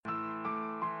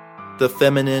The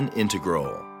Feminine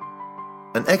Integral.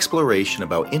 An exploration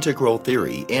about integral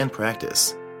theory and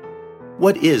practice.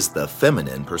 What is the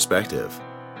feminine perspective?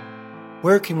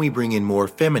 Where can we bring in more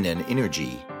feminine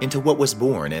energy into what was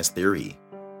born as theory?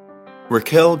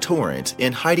 Raquel Torrent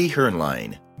and Heidi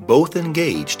Hornlein, both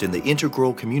engaged in the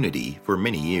integral community for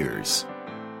many years.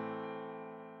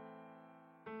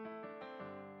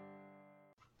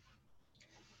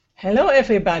 Hello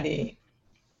everybody.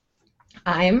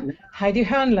 I'm Heidi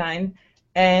Hornlein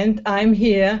and I'm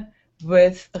here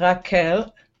with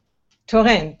Raquel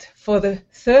Torrent for the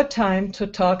third time to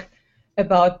talk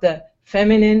about the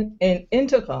feminine in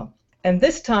integral. And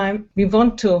this time we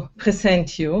want to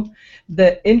present you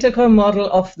the integral model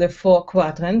of the 4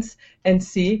 quadrants and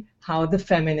see how the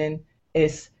feminine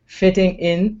is fitting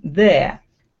in there.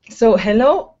 So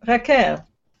hello Raquel.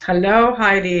 Hello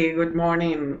Heidi, good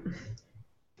morning.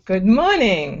 Good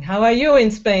morning. How are you in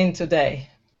Spain today?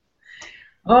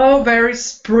 Oh, very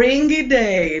springy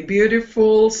day,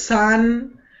 beautiful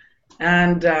sun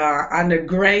and a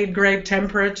great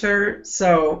temperature,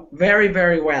 so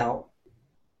very well.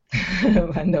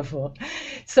 Wonderful.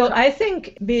 So I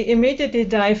think we immediately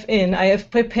dive in. I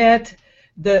have prepared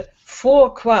the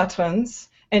 4 quadrants,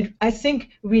 and I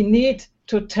think we need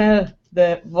to tell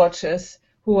the watchers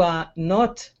who are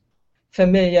not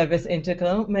familiar with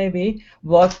integral, maybe,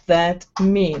 what that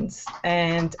means.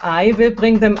 And I will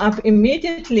bring them up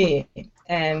immediately.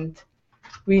 And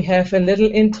we have a little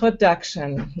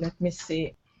introduction. Let me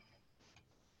see.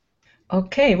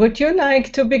 Okay, would you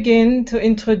like to begin to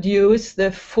introduce the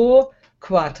 4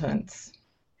 quadrants?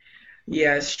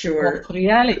 Yes, sure. Of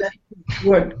reality.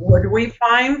 What we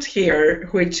find here,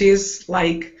 which is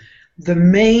like the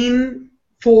main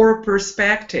 4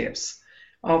 perspectives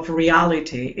of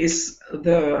reality, is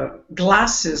the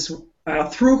glasses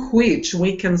through which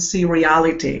we can see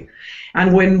reality.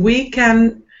 And when we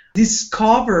can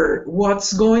discover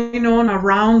what's going on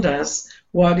around us,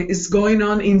 what is going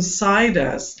on inside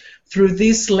us through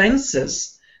these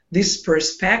lenses, these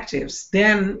perspectives,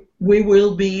 then we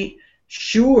will be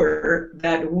sure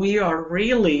that we are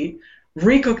really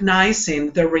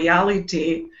recognizing the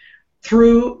reality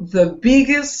through the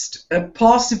biggest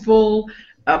possible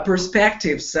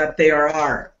perspectives that there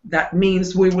are. That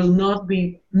means we will not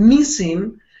be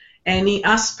missing any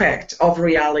aspect of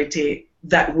reality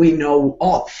that we know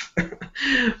of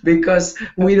because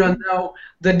we don't know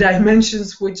the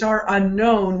dimensions which are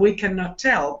unknown. We cannot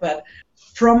tell, but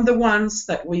from the ones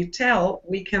that we tell,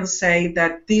 we can say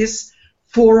that these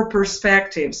 4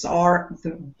 perspectives are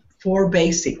the 4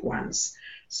 basic ones.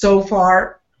 So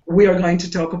far we are going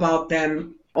to talk about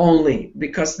them only,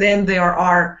 because then there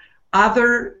are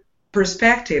other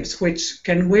perspectives which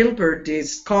Ken Wilber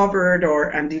discovered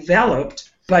and developed,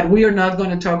 but we are not going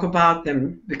to talk about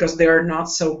them because they are not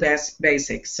so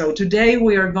basic. So today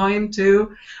we are going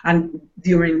to, and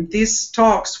during these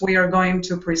talks, we are going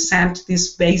to present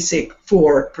these basic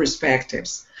 4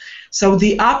 perspectives. So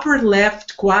the upper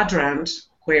left quadrant,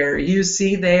 where you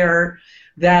see there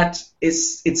that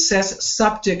it says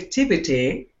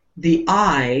subjectivity, the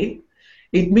I,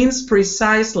 it means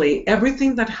precisely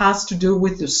everything that has to do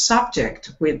with the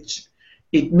subject, which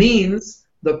it means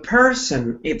the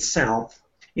person itself.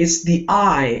 It's the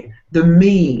I, the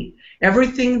me,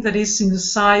 everything that is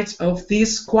inside of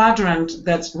this quadrant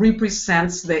that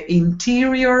represents the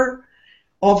interior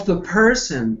of the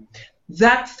person,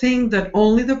 that thing that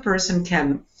only the person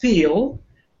can feel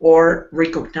or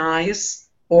recognize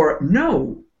or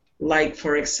know. Like,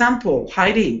 for example,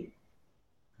 Heidi,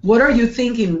 what are you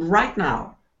thinking right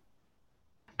now?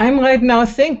 I'm right now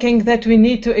thinking that we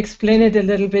need to explain it a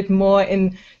little bit more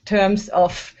in terms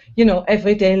of,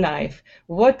 everyday life.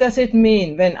 What does it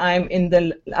mean when I'm in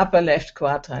the upper left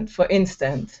quadrant, for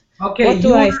instance? Okay, what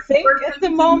do I think at the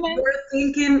moment? You're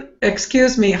thinking,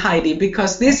 excuse me, Heidi,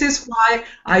 because this is why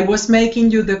I was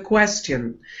making you the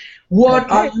question. What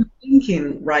are you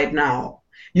thinking right now?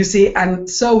 You see, and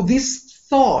so this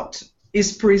thought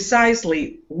is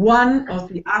precisely one of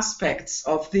the aspects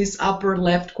of this upper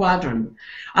left quadrant.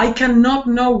 I cannot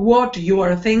know what you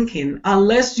are thinking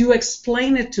unless you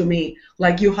explain it to me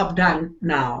like you have done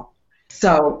now.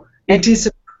 So it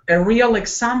is a real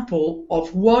example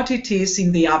of what it is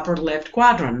in the upper left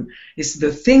quadrant. Is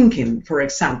the thinking, for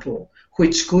example,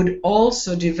 which could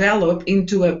also develop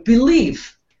into a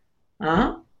belief.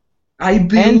 I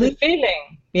believe. And the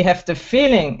feeling. We have the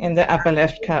feeling in the upper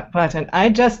left quadrant. I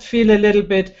just feel a little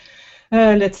bit,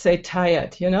 let's say,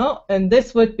 tired, and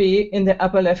this would be in the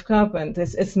upper left quadrant.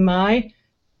 This is my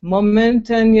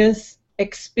momentaneous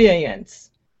experience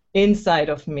inside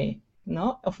of me,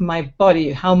 of my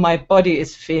body, how my body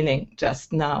is feeling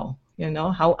just now,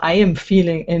 how I am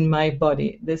feeling in my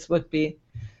body. This would be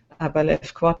upper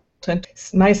left quadrant.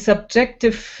 My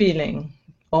subjective feeling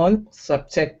on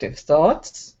subjective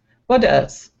thoughts. What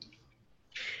else?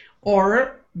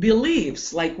 Or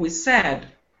beliefs, like we said,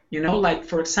 like,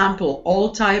 for example,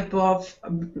 all type of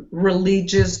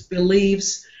religious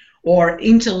beliefs or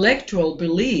intellectual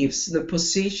beliefs, the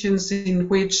positions in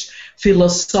which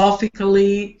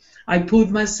philosophically I put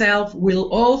myself will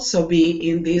also be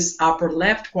in this upper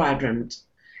left quadrant.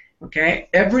 Okay?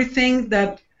 Everything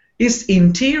that is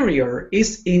interior,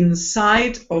 is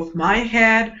inside of my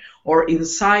head or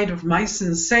inside of my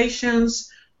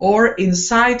sensations or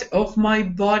inside of my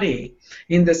body,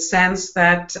 in the sense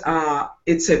that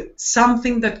it's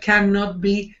something that cannot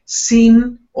be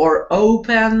seen or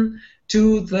open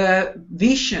to the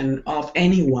vision of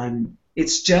anyone.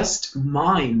 It's just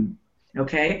mine.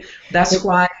 Okay? That's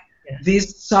why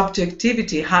this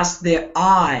subjectivity has the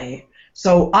I.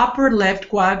 So upper left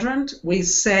quadrant, we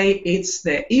say it's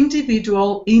the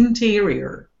individual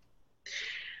interior.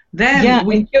 Then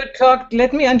you talked,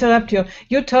 let me interrupt you.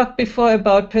 You talked before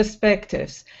about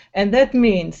perspectives. And that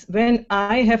means when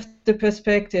I have the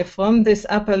perspective from this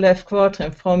upper left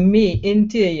quadrant, from me,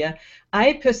 interior,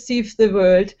 I perceive the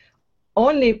world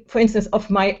only, for instance, of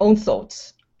my own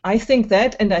thoughts. I think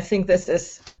that, and I think this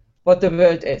is what the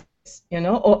world is,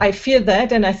 or I feel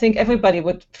that, and I think everybody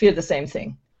would feel the same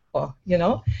thing. Or,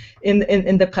 in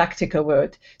the practical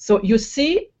world. So you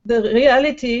see the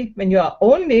reality when you are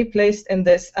only placed in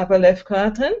this upper left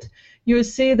quadrant, you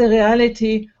see the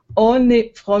reality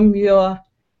only from your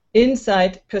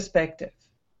inside perspective.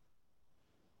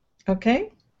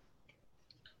 Okay?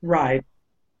 Right.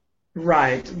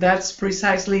 That's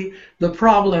precisely the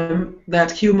problem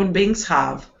that human beings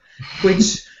have,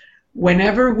 which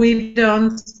whenever we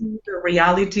don't see the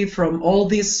reality from all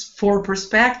these four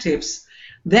perspectives,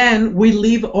 then we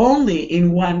live only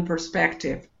in one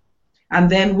perspective. And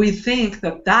then we think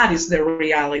that that is the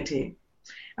reality.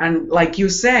 And like you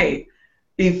say,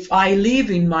 if I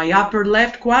live in my upper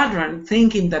left quadrant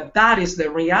thinking that that is the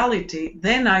reality,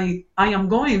 then I am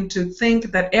going to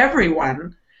think that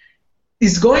everyone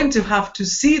is going to have to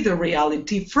see the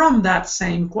reality from that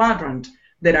same quadrant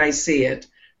that I see it.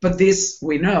 But this,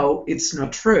 we know, it's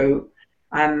not true,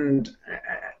 and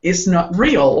it's not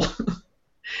real.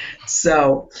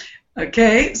 So,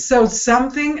 okay, so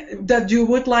something that you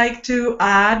would like to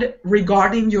add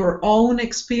regarding your own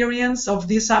experience of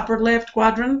this upper left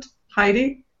quadrant,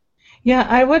 Heidi? Yeah,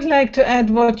 I would like to add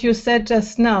what you said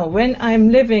just now. When I'm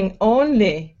living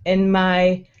only in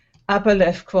my upper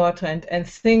left quadrant and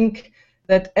think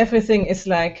that everything is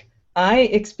like I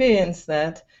experience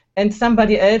that, and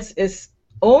somebody else is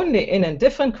only in a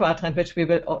different quadrant, which we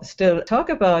will still talk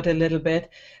about a little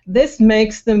bit, this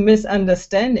makes the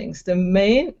misunderstandings, the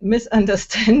main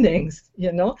misunderstandings,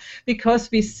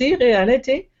 because we see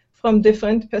reality from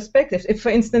different perspectives. If, for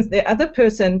instance, the other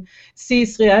person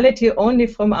sees reality only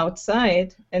from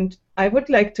outside, and I would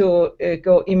like to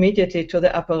go immediately to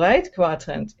the upper right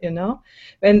quadrant,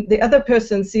 when the other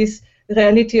person sees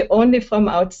reality only from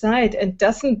outside and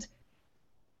doesn't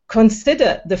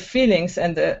consider the feelings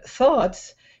and the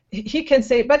thoughts, he can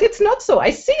say, but it's not so.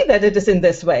 I see that it is in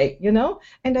this way,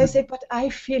 And I say, but I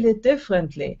feel it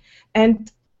differently.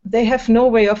 And they have no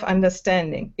way of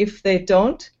understanding if they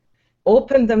don't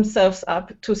open themselves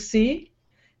up to see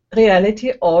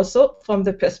reality also from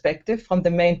the perspective, from the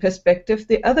main perspective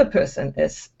the other person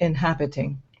is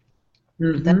inhabiting.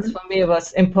 Mm-hmm. That, for me,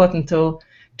 was important to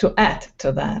add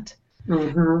to that.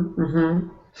 Mm-hmm. Mm-hmm.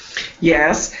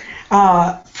 Yes.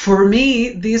 For me,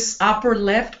 this upper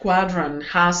left quadrant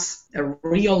has a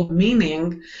real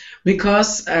meaning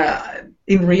because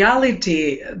in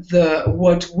reality,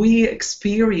 what we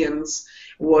experience,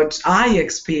 what I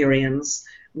experience,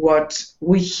 what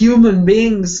we human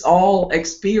beings all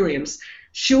experience,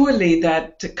 surely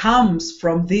that comes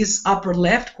from this upper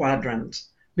left quadrant,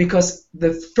 because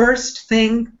the first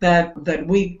thing that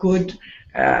we could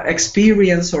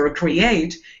experience or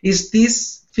create is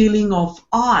this feeling of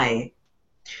I,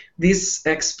 this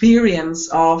experience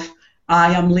of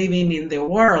I am living in the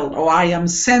world, or I am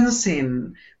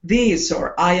sensing this,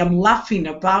 or I am laughing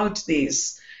about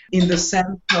this, in the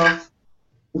sense of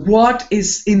what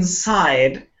is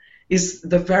inside is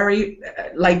the very,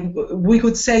 like we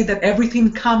could say that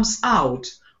everything comes out.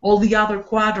 All the other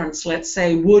quadrants, let's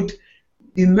say, would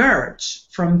emerge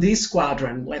from this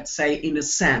quadrant, let's say, in a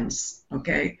sense.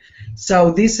 Okay,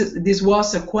 so this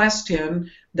was a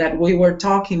question that we were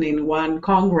talking in one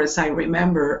Congress, I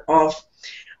remember, of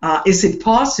is it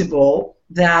possible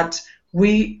that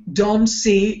we don't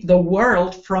see the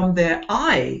world from the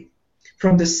I,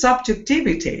 from the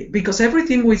subjectivity, because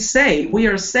everything we say, we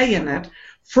are saying it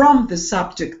from the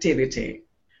subjectivity.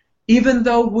 Even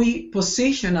though we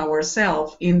position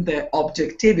ourselves in the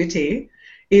objectivity,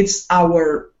 it's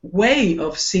our way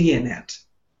of seeing it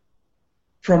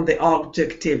from the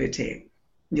objectivity.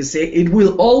 You see, it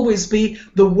will always be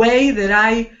the way that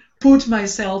I put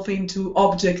myself into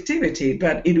objectivity,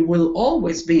 but it will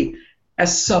always be a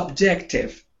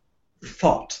subjective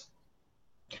thought.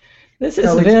 This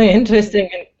is very interesting,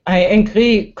 and I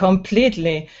agree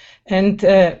completely. And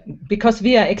because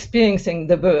we are experiencing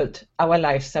the world, our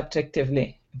life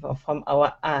subjectively, from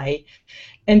our eye.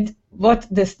 And what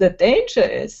the danger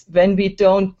is when we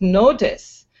don't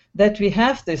notice that we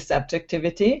have this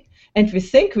subjectivity, and we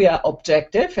think we are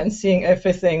objective and seeing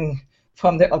everything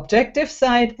from the objective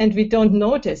side, and we don't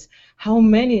notice how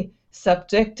many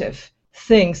subjective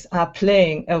things are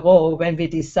playing a role when we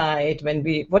decide,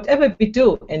 whatever we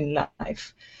do in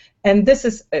life. And this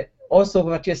is also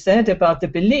what you said about the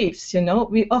beliefs.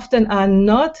 We often are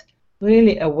not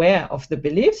really aware of the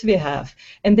beliefs we have,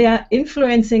 and they are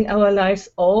influencing our lives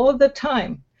all the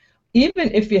time.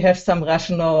 Even if we have some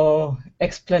rational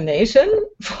explanation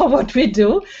for what we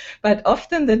do, but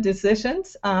often the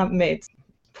decisions are made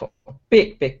for a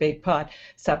big part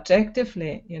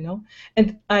subjectively,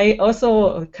 And I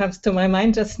also, it comes to my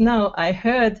mind just now, I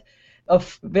heard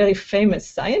of very famous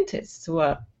scientists who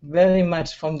are very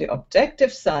much from the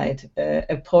objective side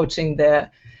approaching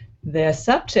their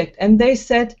subject, and they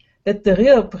said that the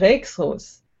real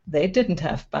breakthroughs they didn't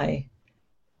have by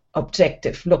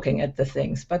objective looking at the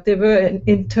things, but they were an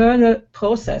internal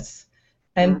process,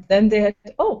 and then they had,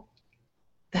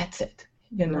 that's it,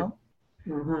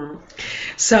 Mm-hmm.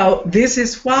 So this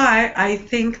is why I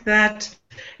think that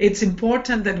it's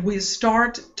important that we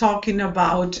start talking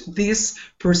about this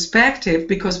perspective,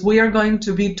 because we are going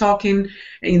to be talking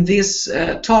in these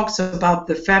talks about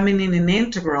the feminine and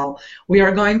integral. We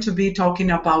are going to be talking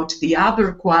about the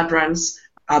other quadrants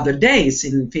other days,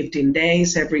 in 15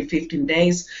 days, every 15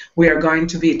 days, we are going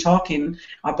to be talking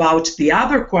about the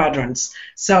other quadrants.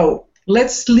 So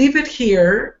let's leave it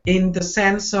here in the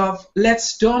sense of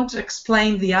let's don't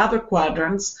explain the other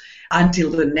quadrants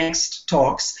until the next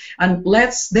talks, and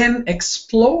let's then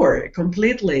explore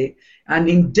completely and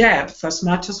in depth as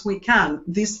much as we can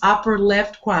this upper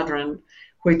left quadrant,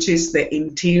 which is the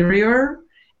interior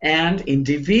and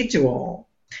individual.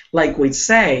 Like we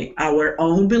say, our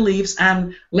own beliefs,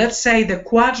 and let's say the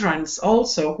quadrants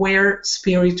also where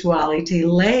spirituality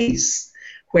lays,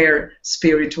 where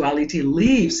spirituality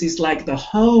lives, is like the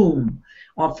home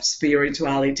of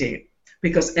spirituality,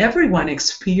 because everyone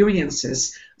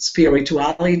experiences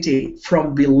spirituality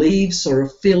from beliefs or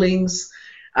feelings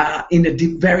in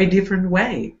a very different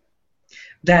way.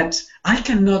 That I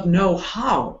cannot know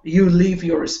how you live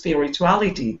your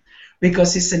spirituality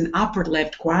because it's an upper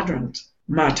left quadrant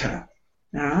matter.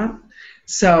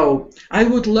 So I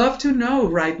would love to know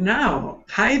right now,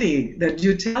 Heidi, that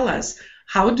you tell us,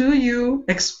 how do you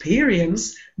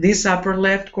experience this upper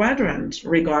left quadrant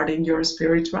regarding your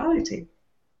spirituality?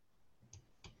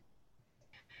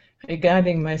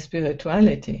 Regarding my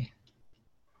spirituality?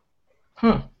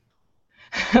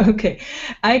 Okay,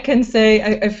 I can say,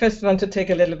 I first want to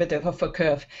take a little bit of a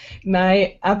curve.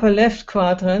 My upper left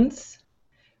quadrants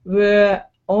were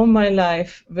all my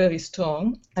life very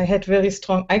strong. I had very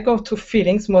strong, I go to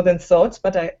feelings more than thoughts,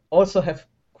 but I also have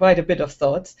quite a bit of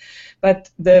thoughts. But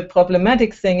the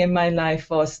problematic thing in my life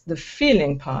was the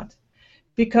feeling part,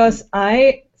 because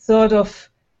I sort of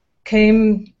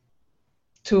came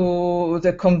to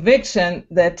the conviction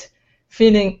that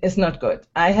feeling is not good.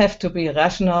 I have to be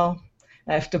rational,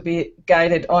 I have to be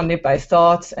guided only by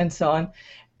thoughts and so on.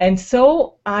 And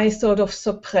so I sort of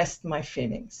suppressed my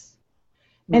feelings.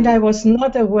 And I was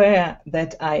not aware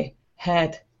that I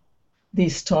had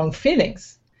these strong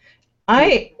feelings.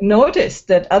 I noticed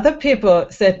that other people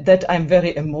said that I'm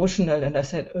very emotional, and I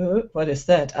said, what is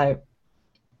that? I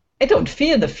don't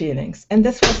feel the feelings. And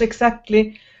this was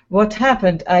exactly what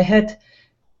happened. I had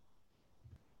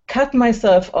cut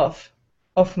myself off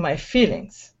of my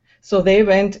feelings. So they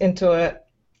went into a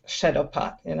shadow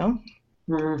part,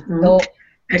 Mm-hmm. So,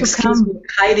 excuse me,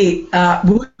 Heidi,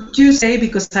 would you say,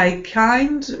 because I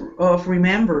kind of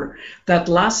remember that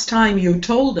last time you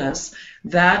told us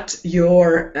that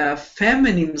your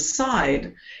feminine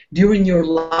side during your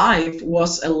life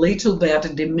was a little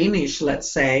bit diminished,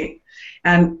 let's say,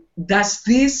 and does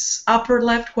this upper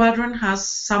left quadrant has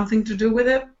something to do with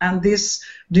it, and this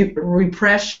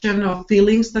repression of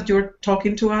feelings that you're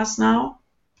talking to us now?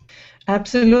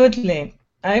 Absolutely.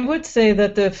 I would say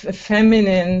that the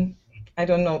feminine, I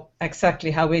don't know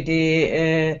exactly how we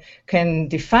can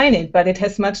define it, but it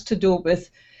has much to do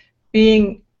with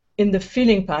being in the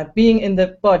feeling part, being in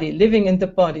the body, living in the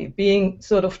body, being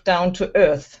sort of down to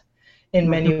earth in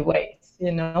many ways,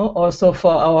 you know, also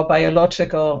for our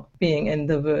biological being in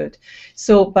the world.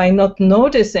 So by not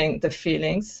noticing the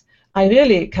feelings, I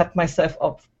really cut myself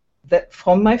off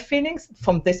from my feelings,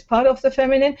 from this part of the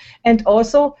feminine, and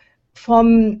also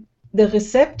from the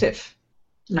receptive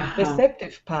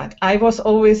part.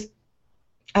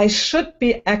 I should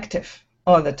be active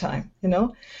all the time, you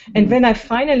know. And when I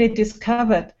finally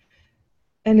discovered,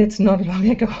 and it's not long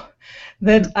ago,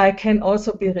 that I can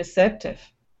also be receptive.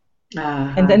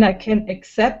 And then I can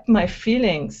accept my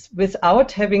feelings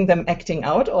without having them acting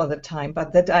out all the time,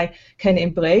 but that I can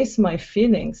embrace my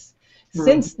feelings.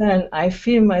 Since then, I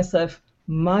feel myself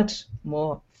much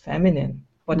more feminine,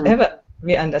 whatever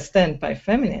we understand by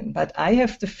feminine. But I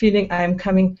have the feeling I'm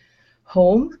coming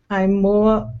home, I'm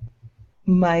more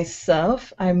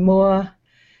myself, I'm more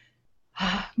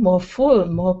full,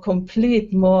 more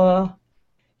complete, more,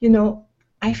 you know,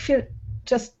 I feel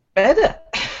just better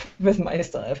with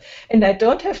myself. And I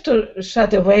don't have to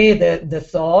shut away the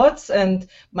thoughts and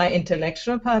my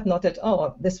intellectual part, not at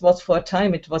all. This was for a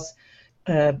time, it was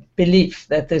belief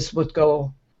that this would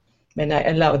go when I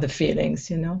allow the feelings,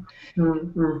 you know.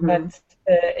 But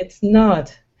it's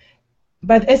not.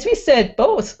 But as we said,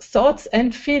 both thoughts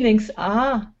and feelings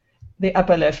are the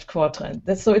upper left quadrant.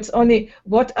 So it's only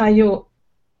what are you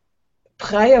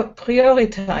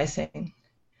prioritizing.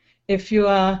 If you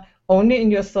are only in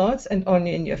your thoughts and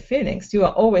only in your feelings, you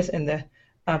are always in the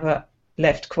upper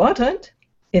left quadrant,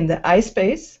 in the I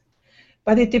space,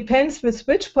 but it depends with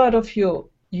which part of you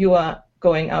are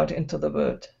going out into the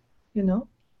world, you know,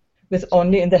 with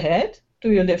only in the head.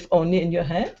 Do you live only in your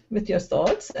head with your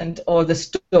thoughts and all the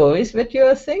stories that you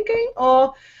are thinking,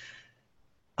 or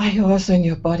are you also in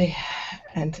your body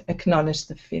and acknowledge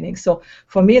the feelings? So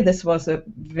for me, this was a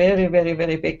very, very,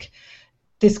 very big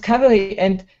discovery.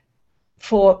 And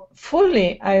for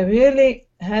fully, I really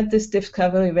had this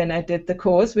discovery when I did the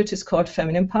course, which is called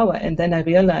Feminine Power. And then I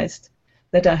realized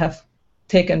that I have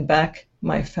taken back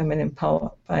my feminine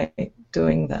power by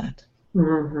doing that.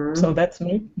 So that's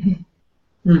me.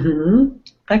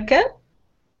 Raquel?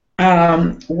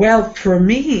 Well, for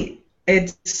me,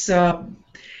 it's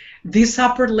this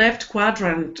upper left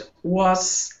quadrant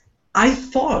was, I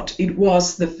thought it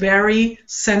was the very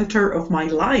center of my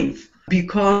life,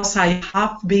 because I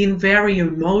have been very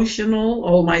emotional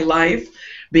all my life,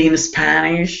 being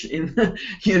Spanish,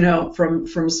 you know,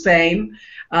 from Spain.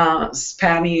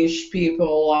 Spanish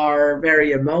people are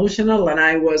very emotional, and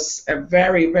I was a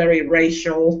very, very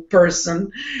racial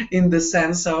person in the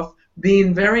sense of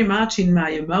being very much in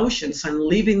my emotions and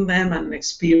living them and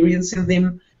experiencing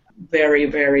them very,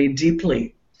 very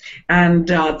deeply. And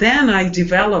then I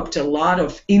developed a lot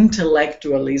of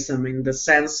intellectualism in the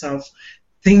sense of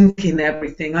thinking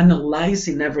everything,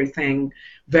 analyzing everything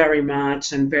very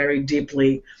much and very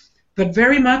deeply, but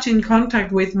very much in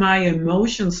contact with my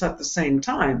emotions at the same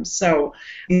time. So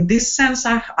in this sense,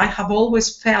 I have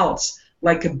always felt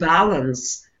like a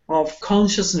balance of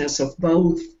consciousness of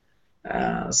both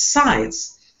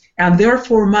sides. And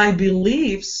therefore, my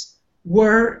beliefs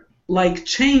were like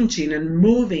changing and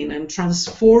moving and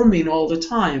transforming all the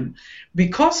time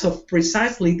because of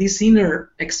precisely this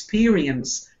inner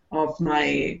experience of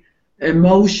my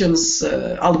emotions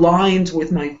aligned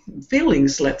with my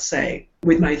feelings, let's say,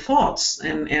 with my thoughts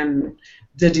and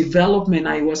the development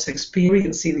I was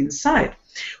experiencing inside,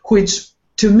 which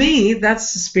to me, that's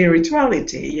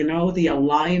spirituality, you know, the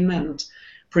alignment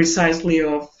precisely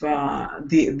of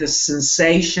the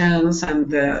sensations and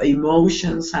the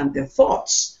emotions and the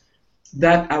thoughts.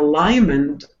 That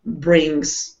alignment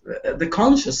brings the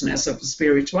consciousness of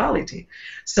spirituality.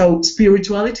 So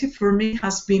spirituality for me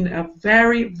has been a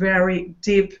very, very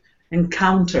deep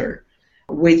encounter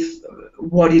with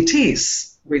what it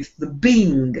is, with the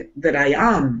being that I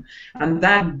am. And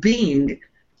that being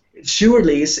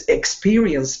surely is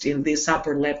experienced in this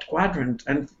upper left quadrant.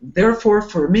 And therefore,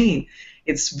 for me,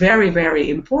 it's very, very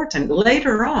important.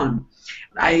 Later on,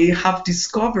 I have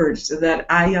discovered that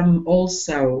I am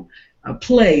also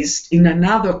placed in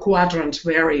another quadrant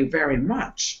very, very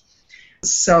much.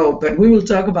 So, but we will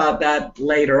talk about that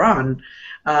later on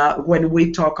when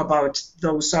we talk about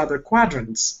those other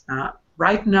quadrants.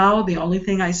 Right now, the only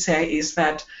thing I say is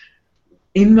that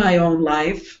in my own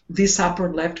life, this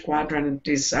upper left quadrant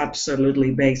is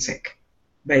absolutely basic,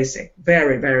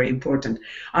 very, very important.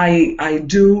 I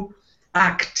do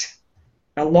act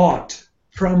a lot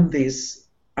from this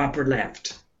upper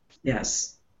left,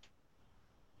 yes.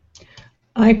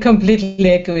 I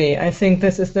completely agree. I think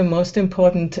this is the most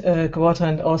important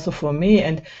quadrant also for me,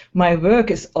 and my work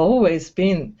has always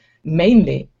been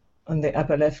mainly on the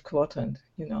upper left quadrant,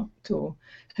 to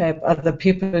help other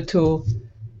people to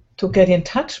get in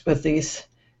touch with these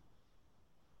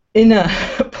inner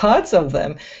parts of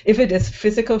them. If it is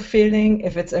physical feeling,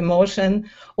 if it's emotion,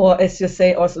 or as you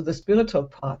say, also the spiritual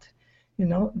part.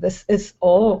 This is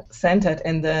all centered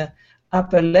in the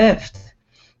upper left.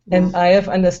 And I have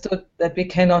understood that we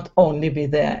cannot only be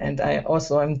there, and I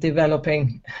also am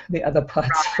developing the other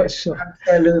parts for sure.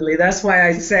 Absolutely. That's why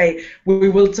I say we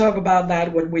will talk about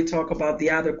that when we talk about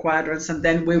the other quadrants, and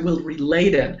then we will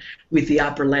relate it with the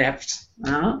upper left.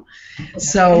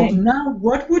 So now,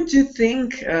 what would you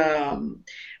think,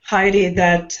 Heidi,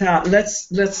 that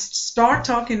let's start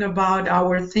talking about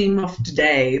our theme of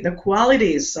today, the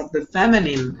qualities of the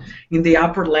feminine in the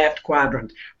upper left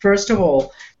quadrant. First of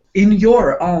all, in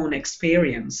your own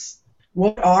experience,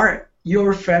 what are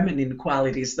your feminine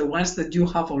qualities, the ones that you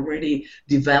have already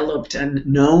developed and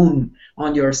known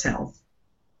on yourself?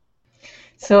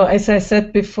 So as I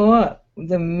said before,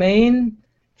 the main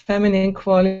feminine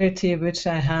quality which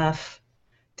I have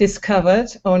discovered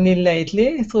only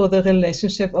lately through the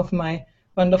relationship of my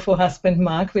wonderful husband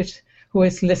Mark, who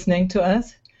is listening to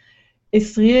us,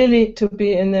 is really to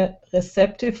be in a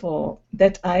receptive role,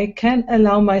 that I can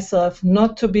allow myself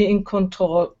not to be in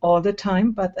control all the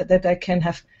time, but that I can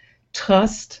have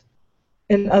trust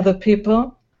in other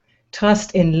people,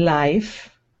 trust in life,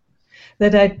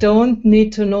 that I don't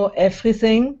need to know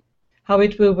everything, how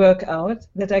it will work out,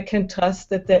 that I can trust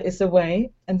that there is a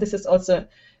way. And this is also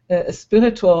a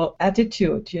spiritual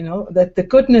attitude, that the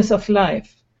goodness of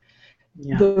life,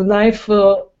 the life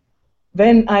will,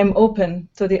 when I'm open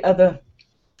to the other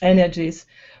energies,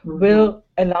 will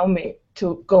allow me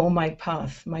to go my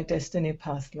path, my destiny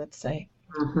path, let's say.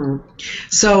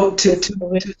 So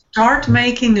to start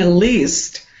making a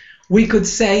list, we could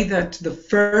say that the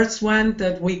first one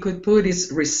that we could put is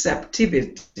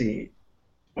receptivity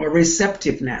or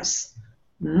receptiveness.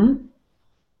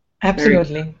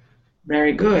 Absolutely.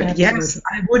 Very good. Absolutely. Yes,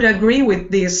 I would agree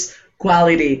with this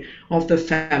quality of the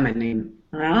feminine.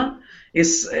 And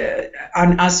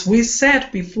as we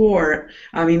said before,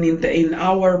 I mean, in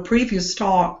our previous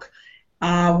talk,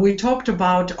 we talked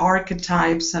about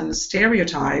archetypes and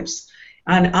stereotypes,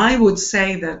 and I would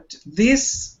say that the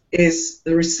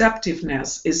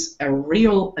receptiveness is a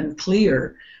real and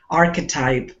clear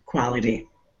archetype quality,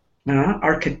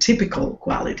 archetypical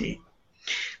quality,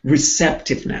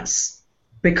 receptiveness.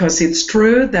 Because it's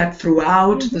true that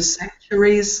throughout the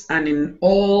centuries and in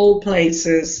all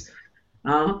places,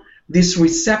 this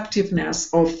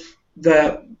receptiveness of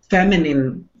the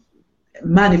feminine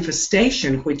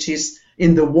manifestation, which is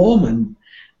in the woman,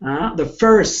 the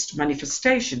first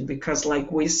manifestation, because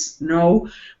like we know,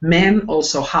 men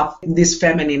also have this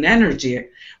feminine energy,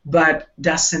 but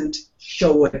doesn't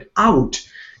show it out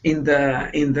in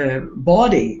the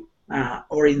body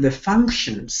or in the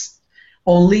functions,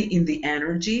 only in the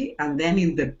energy and then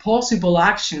in the possible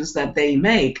actions that they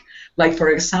make. Like, for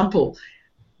example,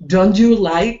 don't you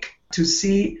like to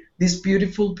see these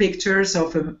beautiful pictures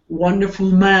of a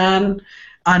wonderful man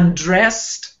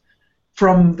undressed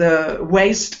from the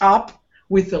waist up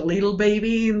with a little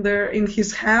baby in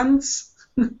his hands?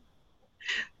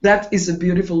 That is a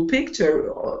beautiful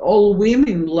picture. All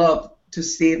women love to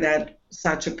see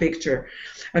such a picture.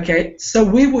 Okay, so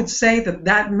we would say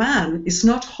that man is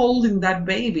not holding that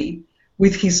baby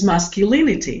with his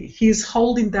masculinity. He's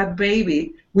holding that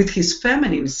baby with his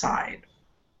feminine side.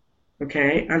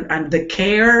 Okay, and the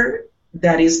care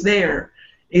that is there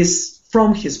is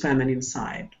from his feminine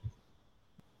side.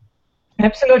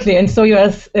 Absolutely, and so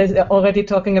you're already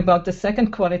talking about the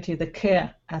second quality, the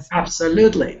care aspect.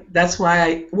 Absolutely, that's why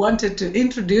I wanted to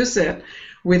introduce it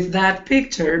with that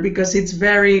picture, because it's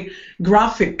very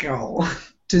graphical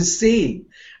to see.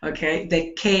 Okay,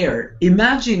 the care.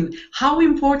 Imagine how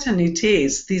important it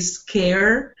is, this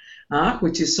care,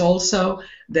 which is also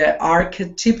the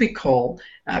archetypical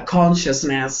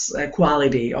consciousness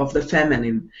quality of the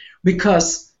feminine,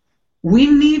 because we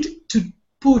need to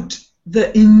put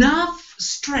the enough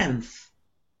strength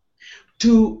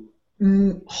to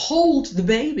hold the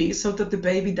baby so that the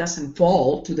baby doesn't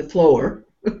fall to the floor,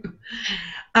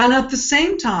 and at the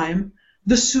same time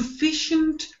the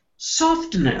sufficient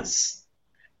softness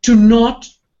to not,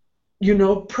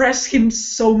 press him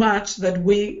so much that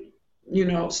we,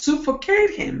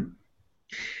 suffocate him.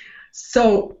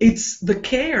 So it's the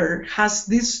care has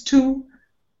these two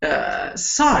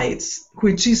sides,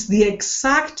 which is the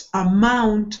exact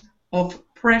amount of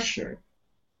pressure,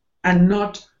 and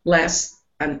not less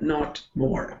and not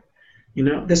more.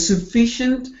 the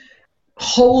sufficient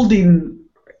holding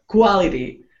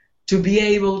quality to be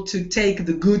able to take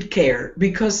the good care.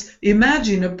 Because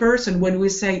imagine a person, when we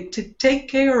say to take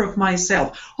care of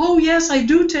myself, oh yes, I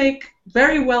do take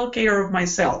very well care of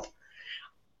myself.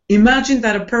 Imagine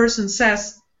that a person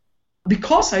says,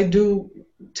 because I do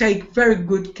take very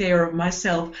good care of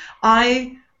myself,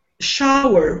 I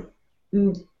shower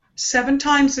 7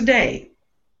 times a day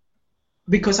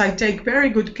because I take very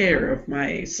good care of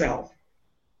myself.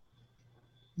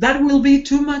 That will be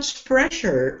too much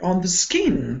pressure on the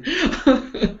skin,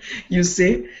 you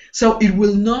see? So it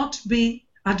will not be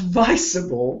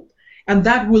advisable, and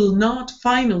that will not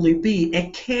finally be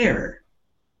a care.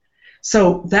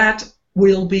 So that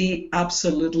will be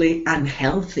absolutely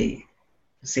unhealthy,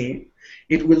 see?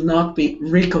 It will not be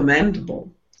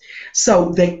recommendable.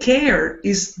 So the care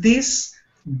is this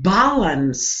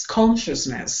balance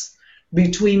consciousness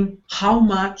between how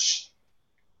much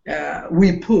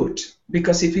we put,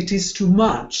 because if it is too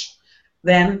much,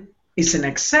 then it's an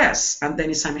excess, and then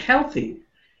it's unhealthy.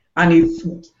 And if,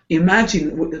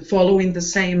 imagine, following the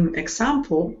same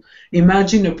example,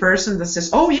 imagine a person that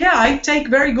says, oh yeah, I take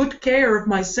very good care of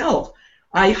myself.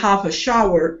 I have a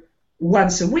shower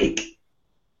once a week.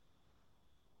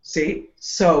 See?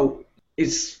 So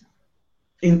it's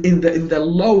in the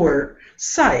lower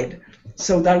side.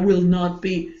 So that will not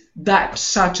be that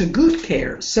such a good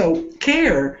care. So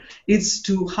care is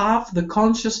to have the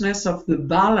consciousness of the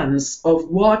balance of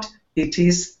what it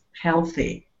is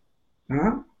healthy.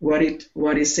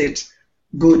 What is it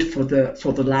good for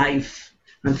the life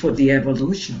and for the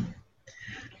evolution.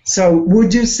 So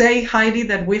would you say, Heidi,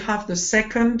 that we have the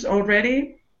second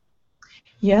already?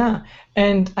 Yeah,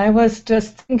 and I was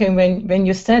just thinking when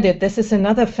you said it, this is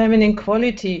another feminine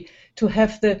quality, to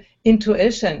have the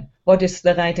intuition, what is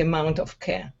the right amount of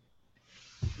care.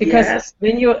 Because yes,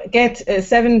 when you get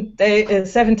 7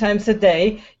 times a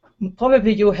day,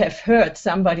 probably you have heard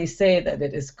somebody say that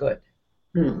it is good.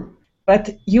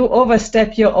 But you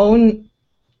overstep your own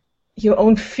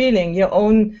feeling, your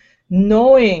own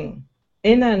knowing,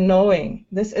 inner knowing.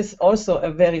 This is also a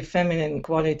very feminine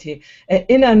quality, an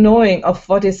inner knowing of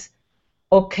what is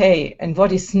okay and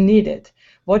what is needed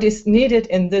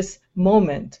in this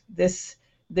moment, this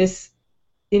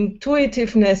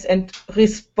intuitiveness and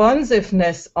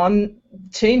responsiveness on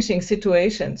changing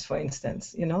situations, for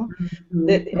instance,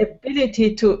 the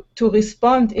ability to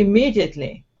respond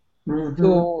immediately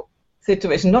to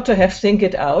situation, not to have think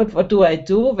it out. What do I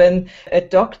do when a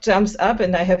dog jumps up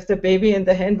and I have the baby in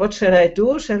the hand? What shall I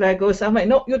do? Shall I go somewhere?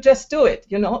 No, you just do it.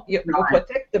 You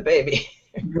protect the baby.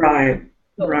 Right.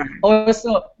 So Right.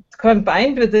 Also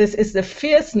combined with this is the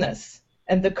fierceness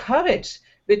and the courage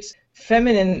which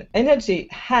feminine energy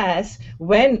has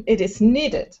when it is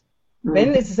needed, when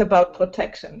it is about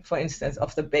protection, for instance,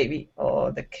 of the baby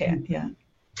or the care. Yeah.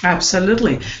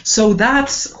 Absolutely. So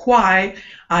that's why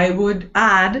I would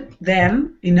add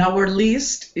then in our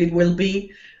list, it will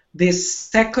be this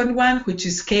second one, which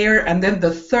is care, and then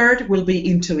the third will be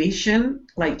intuition,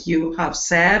 like you have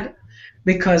said,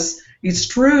 because it's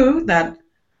true that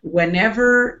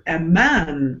whenever a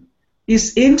man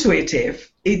is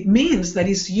intuitive, it means that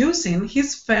he's using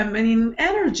his feminine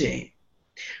energy,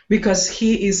 because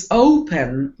he is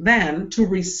open then to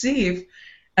receive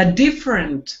a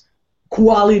different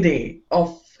quality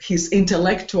of his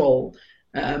intellectual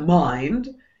mind,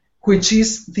 which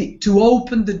is to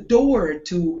open the door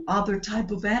to other type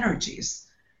of energies,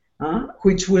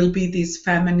 which will be this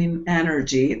feminine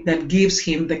energy that gives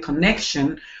him the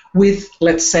connection with,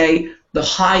 let's say, the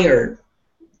higher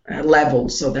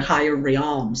levels, so the higher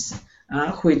realms,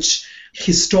 which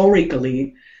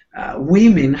historically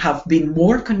women have been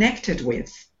more connected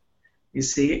with. You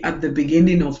see, at the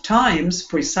beginning of times,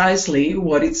 precisely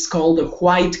what it's called the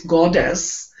white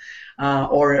goddess,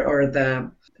 or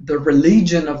the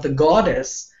religion of the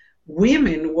goddess,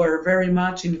 women were very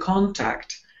much in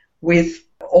contact with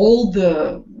all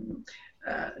the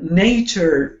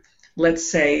nature,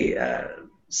 let's say,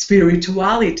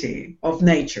 spirituality of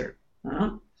nature.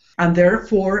 And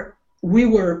therefore, we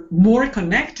were more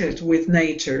connected with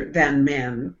nature than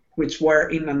men, which were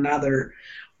in another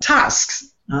tasks.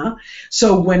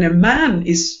 So when a man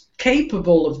is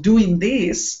capable of doing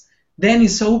this, then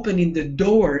he's opening the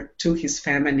door to his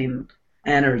feminine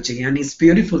energy. And it's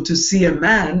beautiful to see a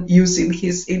man using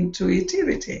his intuition,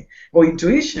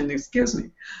 excuse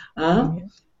me.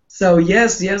 So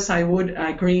yes, I would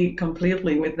agree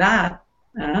completely with that.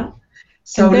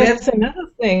 So and there's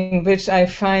another thing which I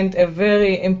find a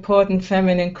very important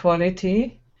feminine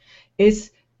quality,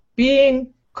 is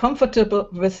being comfortable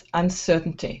with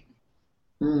uncertainty.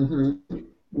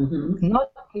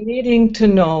 Not needing to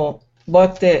know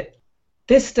what the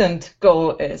distant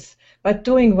goal is, but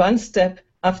doing one step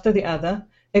after the other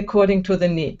according to the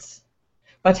needs.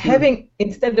 But having,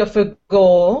 instead of a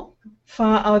goal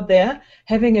far out there,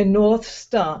 having a North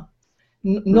Star,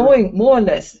 knowing more or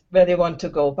less where they want to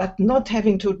go, but not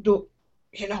having to do,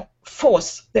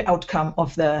 force the outcome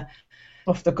of the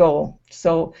goal.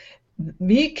 So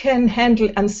we can handle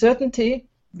uncertainty,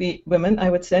 we women, I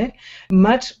would say,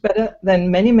 much better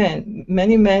than many men.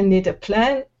 Many men need a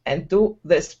plan and do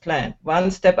this plan, one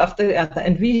step after the other.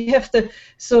 And we have the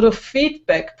sort of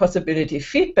feedback possibility,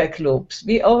 feedback loops.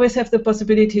 We always have the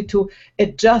possibility to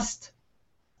adjust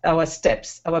our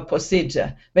steps, our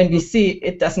procedure, when we see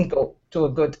it doesn't go to a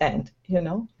good end,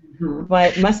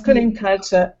 While masculine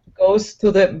culture goes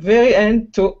to the very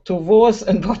end, to wars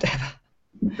and whatever.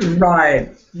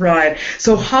 Right.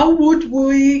 So how would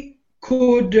we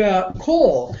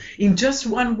call, in just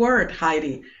one word,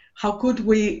 Heidi, how could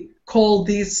we call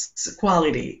this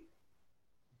quality?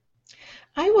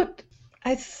 I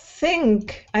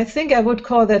think I would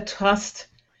call that trust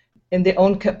in the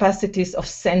own capacities of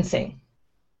sensing.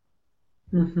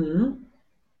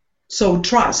 So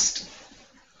trust.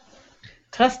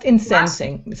 Trust in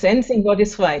sensing what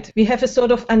is right. We have a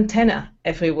sort of antenna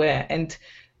everywhere and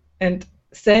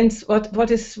sense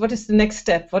what is the next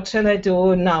step. What shall I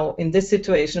do now in this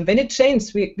situation? When it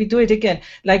changes, we do it again.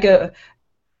 Like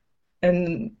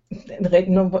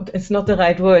it's not the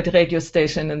right word, radio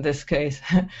station in this case.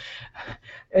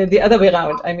 The other way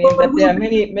around. I mean, that there are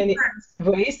many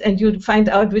ways, and you find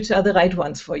out which are the right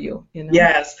ones for you.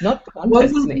 Yes. Not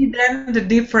what will be then the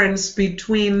difference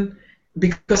between,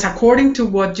 because according to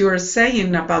what you're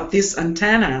saying about this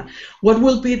antenna, what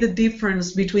will be the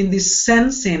difference between this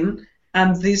sensing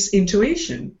and this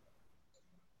intuition?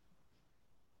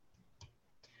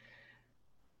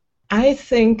 I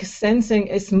think sensing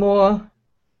is more,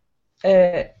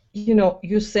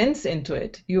 you sense into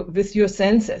it. With your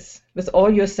senses, with all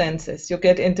your senses, you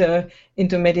get into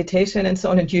meditation and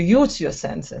so on, and you use your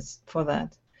senses for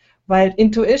that. While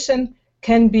intuition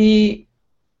can be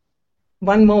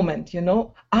one moment,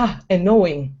 a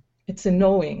knowing. It's a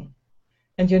knowing,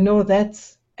 and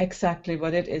that's exactly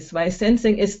what it is. While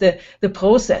sensing is the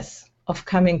process of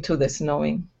coming to this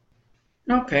knowing.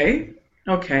 Okay.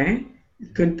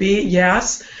 It could be,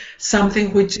 yes,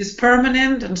 something which is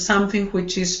permanent and something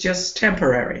which is just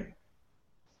temporary.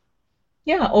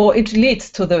 Yeah, or it leads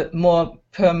to the more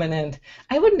permanent.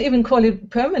 I wouldn't even call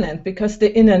it permanent, because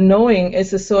the inner knowing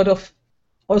is a sort of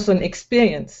also an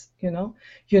experience,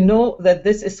 You know that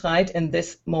this is right in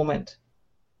this moment.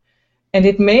 And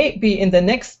it may be in the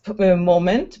next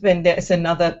moment, when there is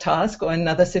another task or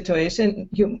another situation,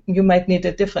 you might need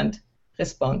a different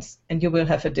response, and you will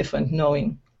have a different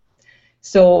knowing.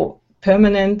 So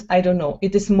permanent, I don't know.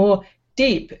 It is more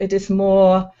deep. It is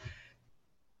more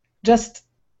just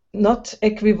not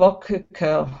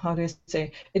equivocal. How do you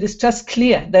say? It is just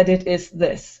clear that it is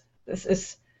this. This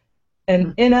is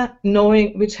an inner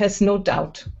knowing which has no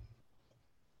doubt.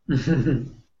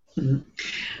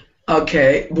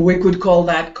 Okay, we could call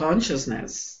that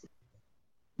consciousness.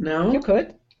 No? You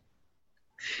could.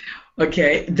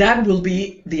 Okay, that will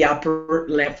be the upper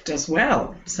left as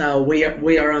well. So we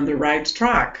are on the right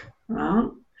track.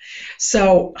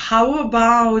 So how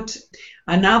about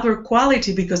another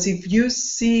quality? Because if you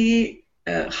see,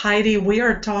 Heidi, we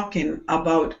are talking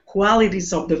about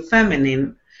qualities of the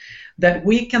feminine that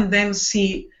we can then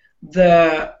see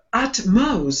the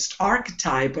utmost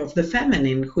archetype of the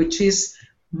feminine, which is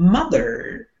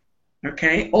mother.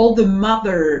 Okay, all the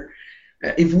mother.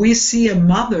 If we see a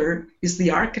mother is the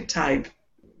archetype,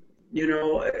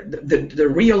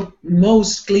 the real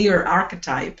most clear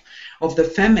archetype of the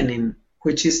feminine,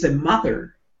 which is the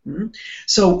mother.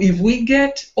 So if we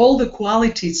get all the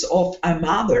qualities of a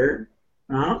mother,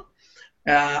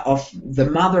 of the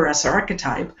mother as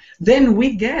archetype, then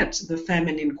we get the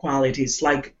feminine qualities,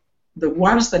 like the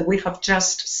ones that we have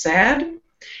just said,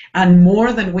 and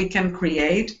more than we can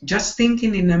create just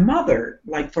thinking in a mother.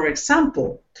 Like, for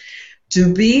example,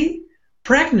 to be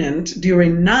pregnant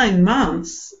during 9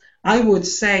 months, I would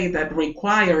say that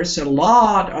requires a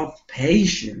lot of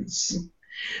patience.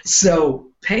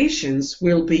 So patience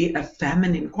will be a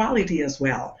feminine quality as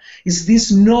well. Is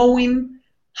this knowing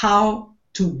how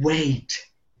to wait,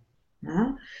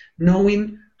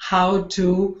 knowing how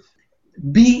to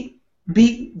be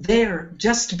there,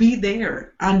 just be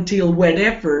there until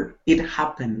whenever it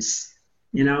happens,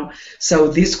 So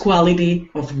this quality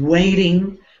of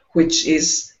waiting, which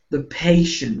is the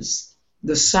patience,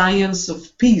 the science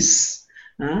of peace,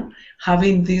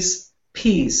 having this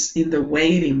peace in the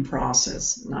waiting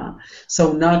process.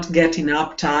 So not getting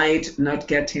uptight, not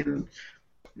getting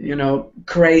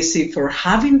crazy for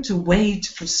having to wait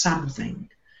for something.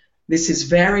 This is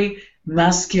very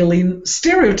masculine,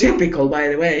 stereotypical, by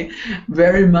the way,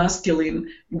 very masculine,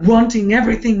 wanting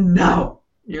everything now.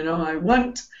 I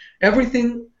want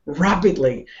everything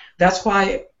rapidly. That's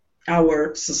why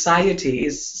our society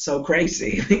is so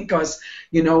crazy, because,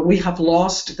 we have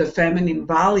lost the feminine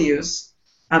values,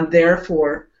 and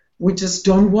therefore we just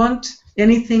don't want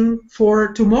anything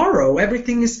for tomorrow.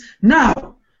 Everything is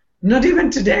now. Not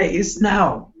even today, it's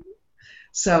now.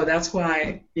 So that's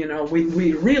why,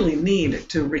 we really need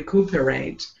to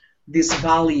recuperate this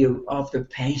value of the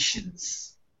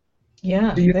patience.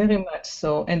 Yeah, very much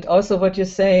so. And also what you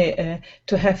say,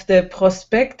 to have the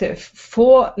perspective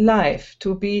for life,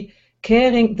 to be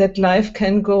caring that life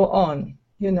can go on,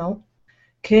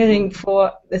 caring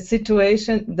for the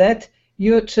situation that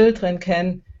your children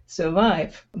can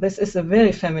survive. This is a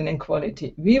very feminine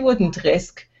quality. We wouldn't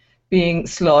risk being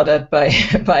slaughtered by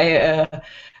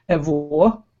a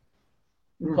war.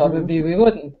 Probably we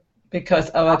wouldn't, because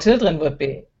our children would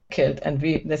be killed, and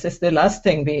this is the last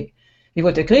thing we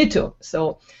would agree to.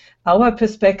 So our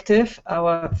perspective,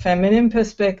 our feminine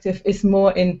perspective, is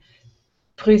more in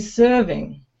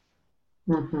preserving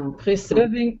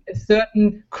a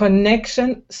certain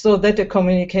connection so that the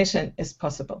communication is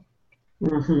possible.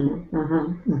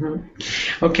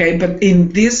 Okay, but in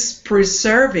this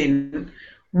preserving,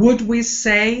 would we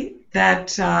say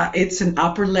that it's an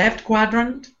upper left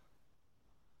quadrant?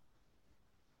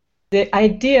 The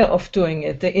idea of doing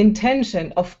it, the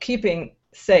intention of keeping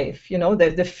safe,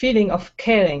 the feeling of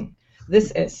caring,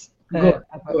 this is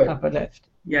upper left.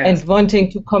 Yes. And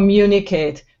wanting to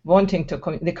communicate,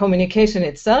 the communication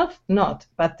itself, not,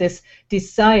 but this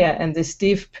desire and this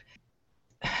deep,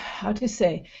 how do you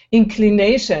say,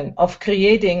 inclination of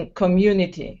creating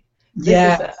community.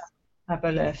 This is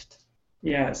upper left.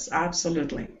 Yes,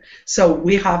 absolutely. So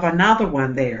we have another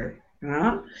one there.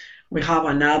 We have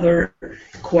another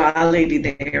quality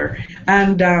there.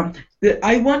 And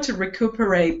I want to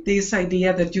recuperate this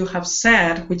idea that you have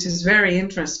said, which is very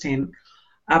interesting,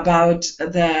 about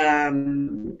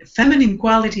the feminine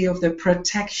quality of the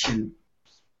protection.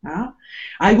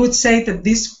 I would say that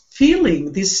this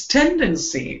feeling, this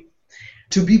tendency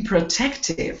to be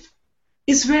protective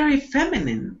is very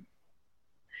feminine.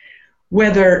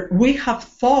 Whether we have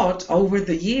thought over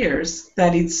the years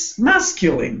that it's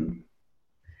masculine.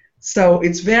 So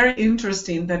it's very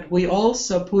interesting that we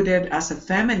also put it as a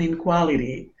feminine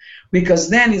quality, because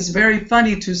then it's very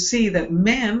funny to see that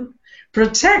men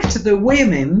protect the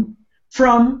women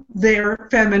from their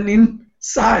feminine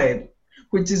side,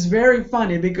 which is very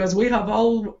funny, because we have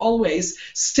always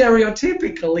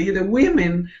stereotypically, the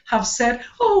women have said,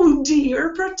 oh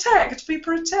dear, protect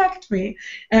me.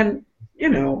 And,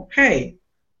 hey,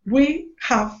 we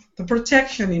have the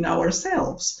protection in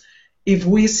ourselves. If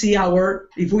we are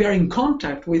in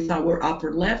contact with our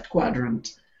upper left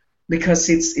quadrant, because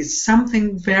it's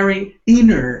something very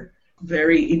inner,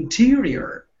 very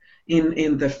interior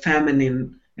in the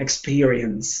feminine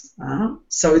experience.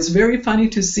 So it's very funny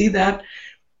to see that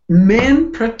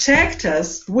men protect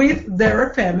us with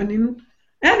their feminine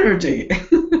energy.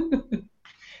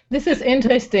 This is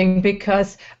interesting,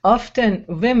 because often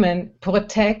women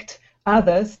protect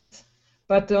others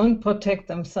but don't protect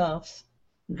themselves.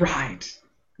 Right,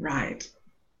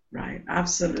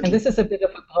 absolutely. And this is a bit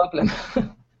of a problem.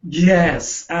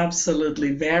 Yes,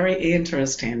 absolutely. Very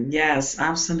interesting. Yes,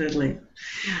 absolutely.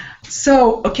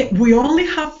 So, okay, we only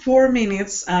have 4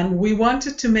 minutes, and we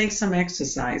wanted to make some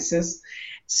exercises.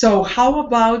 So how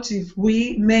about if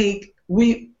we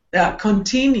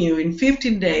continue in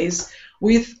 15 days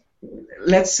with,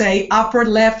 let's say, upper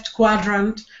left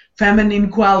quadrant, feminine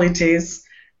qualities,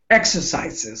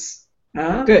 exercises.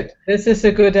 Good. This is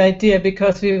a good idea,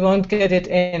 because we won't get it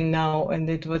in now, and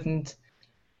it wouldn't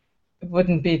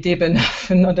be deep enough,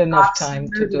 not enough time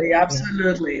to do it.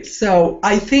 Absolutely. So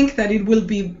I think that it will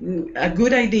be a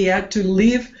good idea to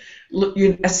leave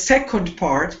a second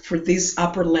part for this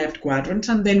upper left quadrant,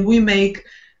 and then we make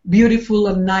beautiful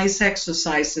and nice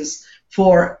exercises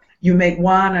for, you make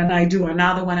one and I do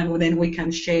another one, and then we can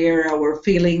share our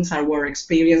feelings, our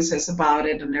experiences about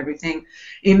it and everything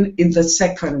in the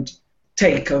second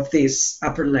take of this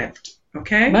upper left.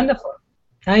 Okay? Wonderful.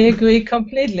 I agree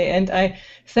completely, and I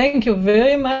thank you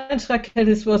very much, Raquel.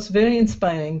 This was very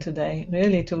inspiring today,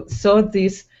 really, to sort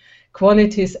these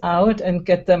qualities out and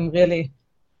get them really,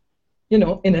 in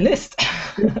a list.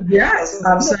 Yes,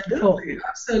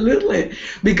 absolutely.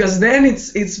 Because then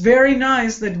it's very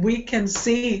nice that we can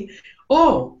see,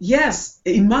 oh, yes,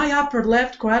 in my upper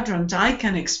left quadrant, I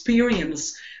can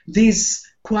experience these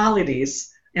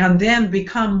qualities and then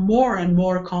become more and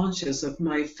more conscious of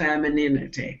my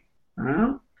femininity,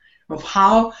 of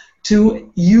how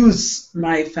to use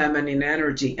my feminine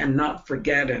energy and not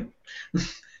forget it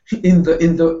in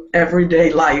the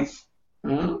everyday life.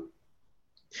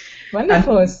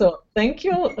 Wonderful. So thank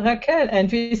you, Raquel,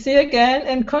 and we see you again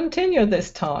and continue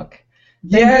this talk.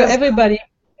 Thank you, everybody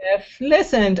who have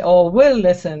listened or will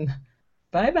listen.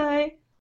 Bye-bye.